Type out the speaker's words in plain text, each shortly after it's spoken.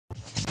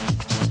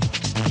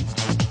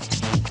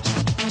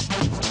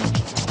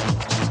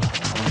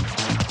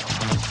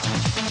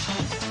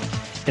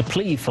A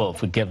plea for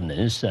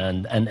forgiveness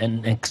and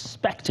an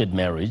expected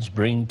marriage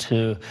bring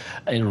two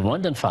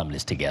Rwandan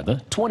families together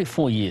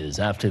 24 years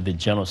after the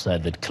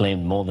genocide that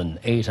claimed more than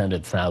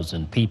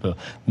 800,000 people,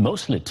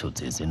 mostly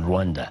Tutsis, in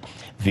Rwanda.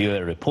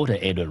 VOA reporter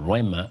Edward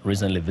Rwema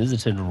recently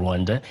visited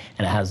Rwanda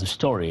and has a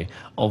story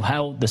of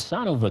how the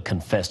son of a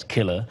confessed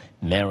killer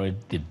married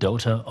the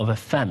daughter of a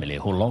family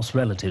who lost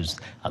relatives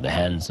at the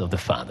hands of the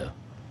father.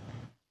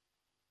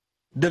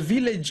 The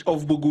village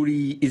of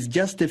Buguri is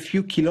just a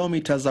few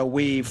kilometers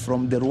away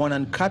from the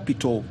Rwandan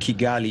capital,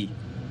 Kigali.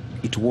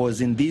 It was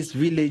in this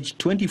village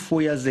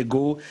 24 years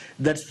ago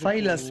that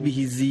Silas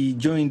Bihizi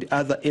joined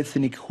other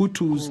ethnic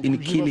Hutus in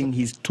killing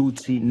his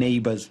Tutsi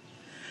neighbors.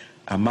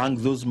 Among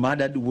those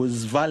murdered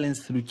was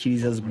Valence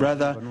Rukiriza's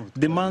brother,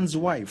 the man's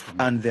wife,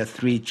 and their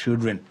 3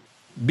 children.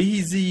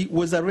 Bihizi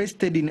was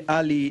arrested in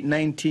early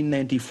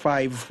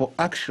 1995 for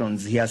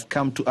actions he has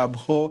come to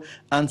abhor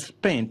and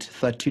spent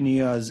 13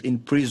 years in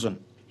prison.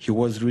 He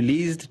was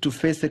released to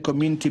face a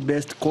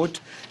community-based court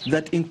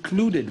that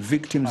included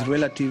victims'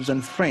 relatives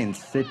and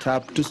friends set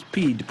up to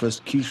speed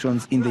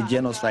prosecutions in the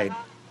genocide.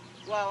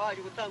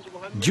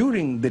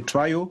 During the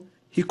trial,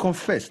 he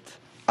confessed,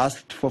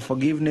 asked for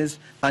forgiveness,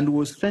 and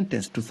was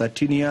sentenced to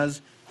 13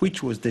 years,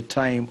 which was the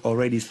time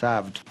already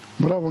served.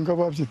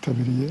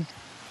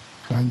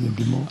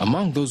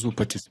 Among those who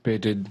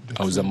participated,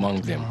 I was among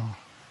them.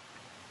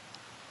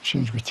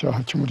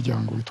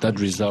 That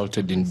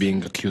resulted in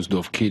being accused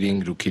of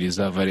killing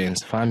Rukiriza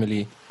Valence's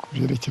family,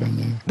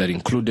 that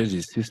included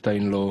his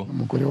sister-in-law,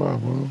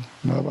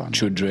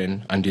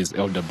 children, and his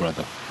elder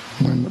brother.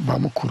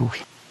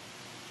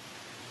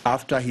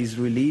 After his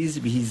release,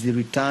 he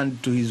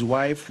returned to his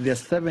wife, their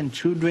 7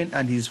 children,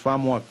 and his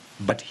farm work.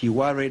 But he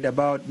worried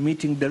about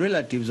meeting the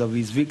relatives of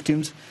his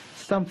victims,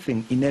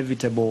 something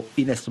inevitable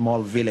in a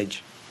small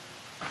village.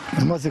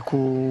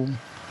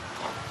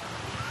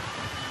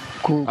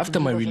 After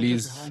my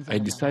release, I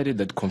decided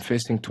that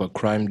confessing to a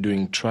crime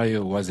during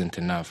trial wasn't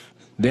enough.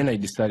 Then I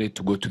decided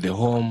to go to the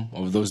home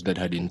of those that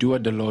had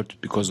endured a lot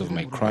because of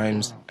my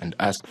crimes and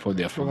ask for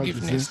their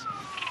forgiveness.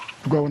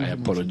 I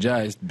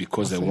apologized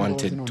because I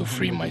wanted to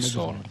free my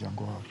soul.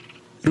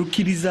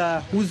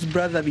 Rukiriza, whose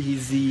brother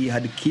Bihizi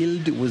had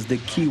killed, was the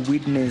key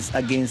witness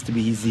against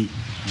Bihizi.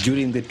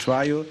 During the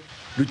trial,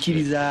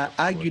 Rukiriza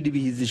argued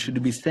Bihizi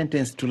should be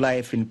sentenced to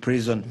life in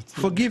prison.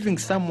 Forgiving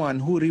someone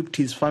who ripped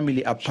his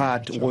family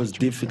apart was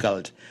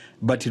difficult,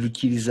 but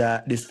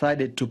Rukiriza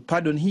decided to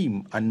pardon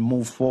him and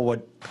move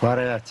forward.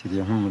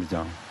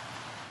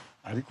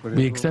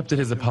 We accepted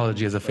his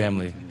apology as a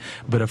family,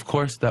 but of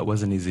course that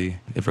wasn't easy.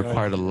 It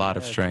required a lot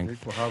of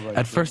strength.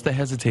 At first I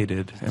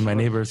hesitated, and my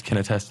neighbors can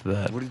attest to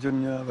that.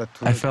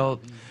 I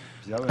felt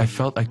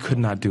I could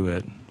not do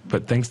it,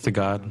 but thanks to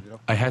God,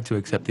 I had to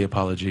accept the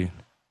apology.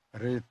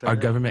 Our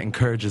government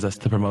encourages us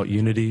to promote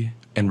unity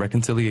and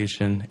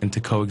reconciliation and to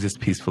coexist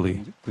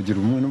peacefully.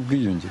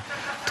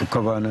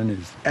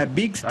 A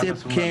big step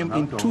came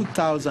in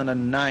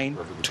 2009,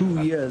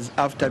 2 years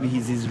after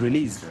his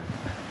release.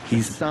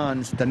 His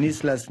son,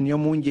 Stanislas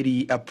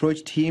Nyomungeri,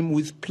 approached him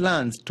with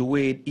plans to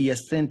wed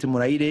Hyacinthe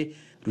Muraire,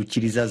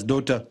 Rukiriza's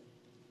daughter.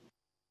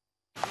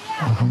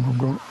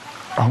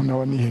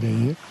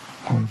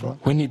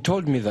 When he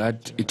told me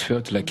that, it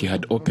felt like he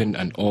had opened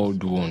an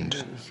old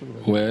wound.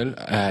 Well,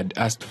 I had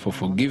asked for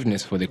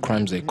forgiveness for the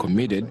crimes I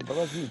committed,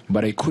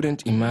 but I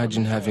couldn't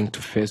imagine having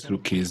to face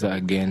Rukiriza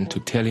again to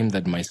tell him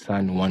that my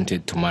son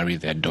wanted to marry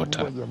their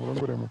daughter.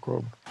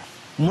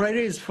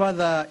 Muraire's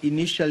father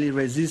initially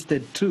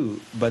resisted too,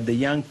 but the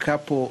young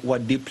couple were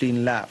deeply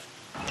in love.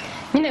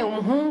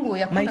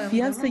 My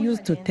fiancé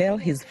used to tell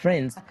his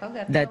friends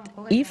that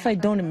if I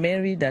don't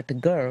marry that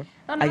girl,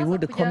 I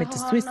would commit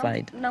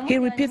suicide. He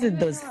repeated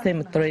those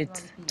same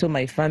threats to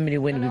my family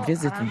when we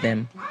visited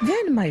them.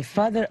 Then my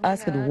father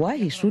asked why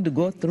he should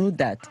go through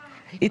that.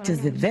 It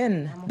is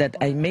then that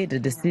I made a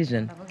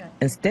decision.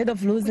 Instead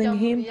of losing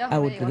him, I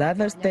would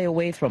rather stay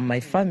away from my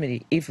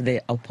family if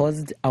they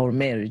opposed our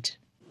marriage.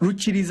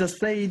 Rukiriza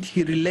said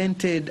he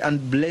relented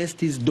and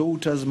blessed his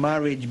daughter's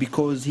marriage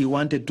because he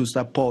wanted to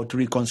support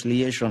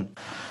reconciliation.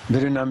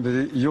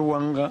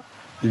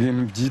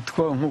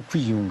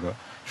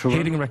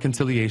 Hating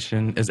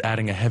reconciliation is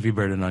adding a heavy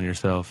burden on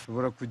yourself.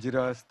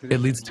 It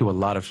leads to a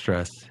lot of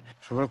stress.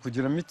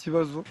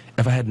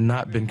 If I had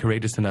not been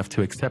courageous enough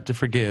to accept and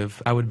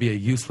forgive, I would be a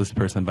useless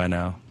person by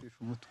now.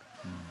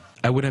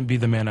 I wouldn't be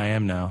the man I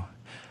am now.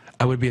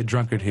 I would be a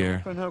drunkard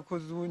here.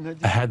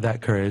 I had that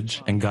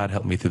courage, and God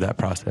helped me through that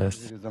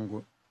process.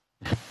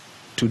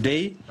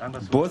 Today,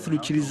 both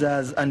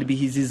Rukiriza's and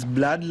Bihizi's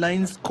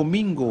bloodlines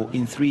commingle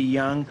in 3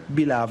 young,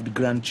 beloved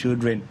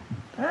grandchildren.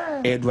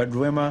 Edward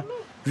Rwema,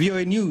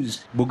 VOA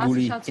News,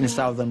 Buguri in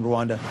southern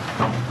Rwanda.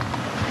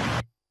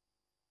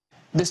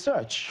 The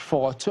search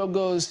for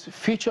Togo's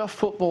future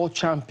football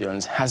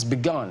champions has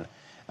begun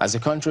as the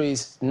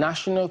country's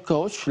national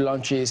coach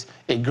launches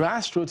a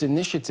grassroots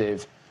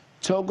initiative,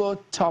 Togo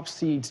Top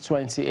Seeds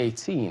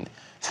 2018.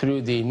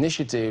 Through the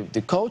initiative,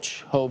 the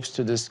coach hopes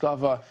to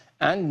discover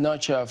and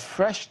nurture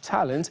fresh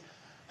talent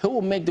who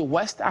will make the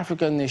West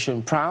African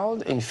nation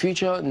proud in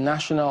future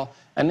national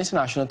and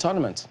international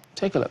tournaments.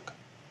 Take a look.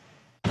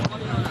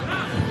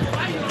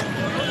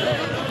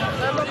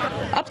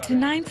 Up to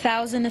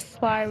 9,000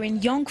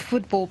 aspiring young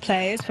football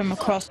players from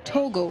across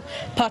Togo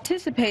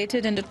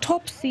participated in the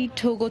Top Seed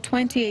Togo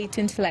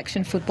 2018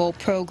 selection football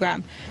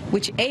program,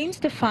 which aims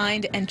to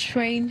find and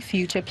train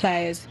future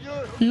players.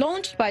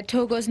 Launched by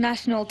Togo's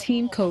national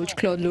team coach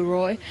Claude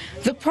Leroy,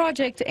 the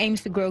project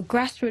aims to grow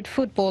grassroots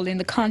football in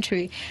the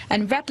country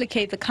and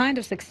replicate the kind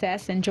of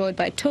success enjoyed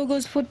by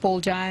Togo's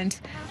football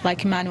giants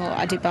like Emmanuel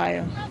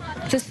Adebayo.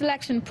 The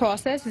selection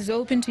process is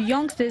open to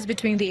youngsters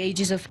between the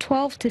ages of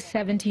 12 to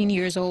 17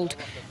 years old,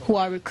 who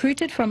are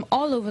recruited from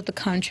all over the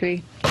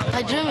country.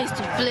 My dream is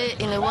to play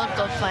in a World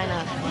Cup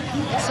final.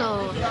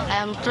 So I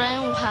am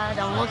trying hard,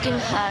 I'm working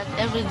hard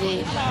every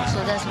day.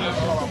 So that's my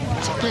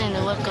dream, to play in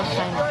the World Cup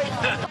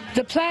final.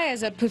 The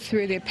players are put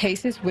through their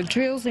paces with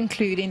drills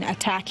including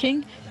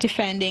attacking,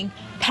 defending,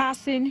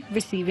 passing,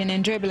 receiving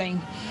and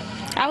dribbling.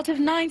 Out of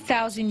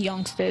 9,000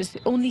 youngsters,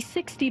 only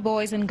 60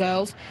 boys and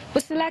girls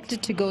were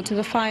selected to go to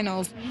the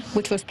finals,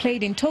 which was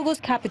played in Togo's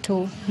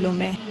capital,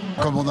 Lomé.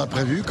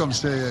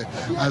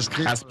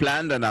 As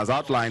planned and as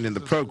outlined in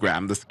the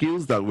program, the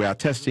skills that we are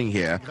testing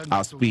here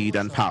are speed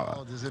and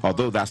power,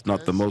 although that's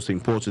not the most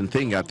important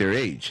thing at their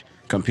age,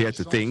 compared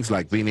to things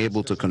like being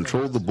able to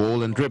control the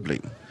ball and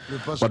dribbling.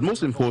 But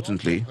most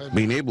importantly,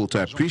 being able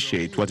to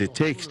appreciate what it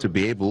takes to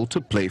be able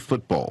to play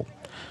football.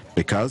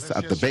 Because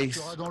at the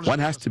base, one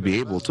has to be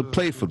able to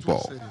play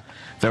football.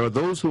 There are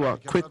those who are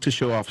quick to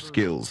show off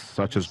skills,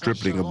 such as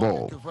dribbling a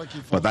ball,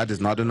 but that is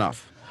not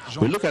enough.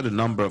 We look at a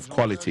number of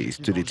qualities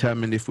to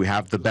determine if we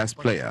have the best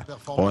player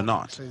or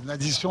not. At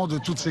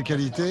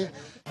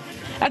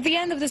the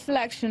end of the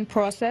selection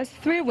process,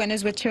 3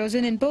 winners were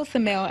chosen in both the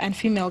male and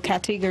female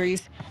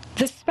categories.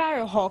 The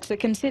Sparrowhawks are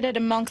considered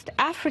amongst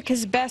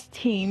Africa's best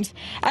teams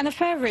and a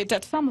favorite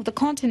at some of the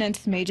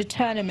continent's major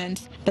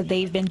tournaments, but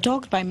they've been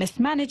dogged by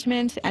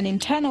mismanagement and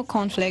internal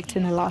conflict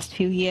in the last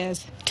few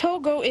years.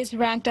 Togo is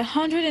ranked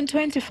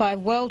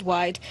 125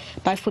 worldwide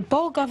by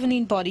football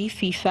governing body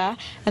FIFA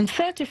and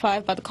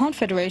 35 by the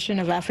Confederation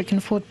of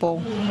African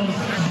Football.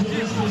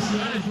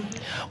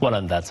 Well,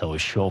 and that's our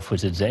show for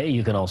today.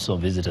 You can also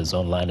visit us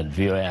online at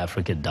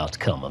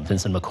voaafrica.com. I'm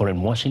Vincent McCoy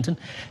in Washington.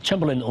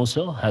 Chamberlain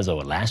also has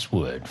our last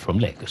word from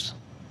Lagos.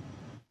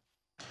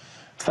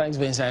 Thanks,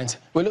 Vincent.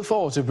 We look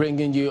forward to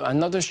bringing you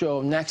another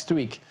show next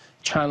week.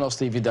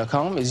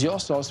 ChannelsTV.com is your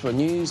source for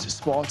news,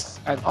 sports,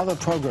 and other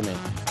programming.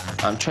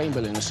 I'm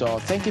Chamberlain, so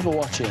thank you for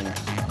watching.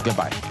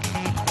 Goodbye.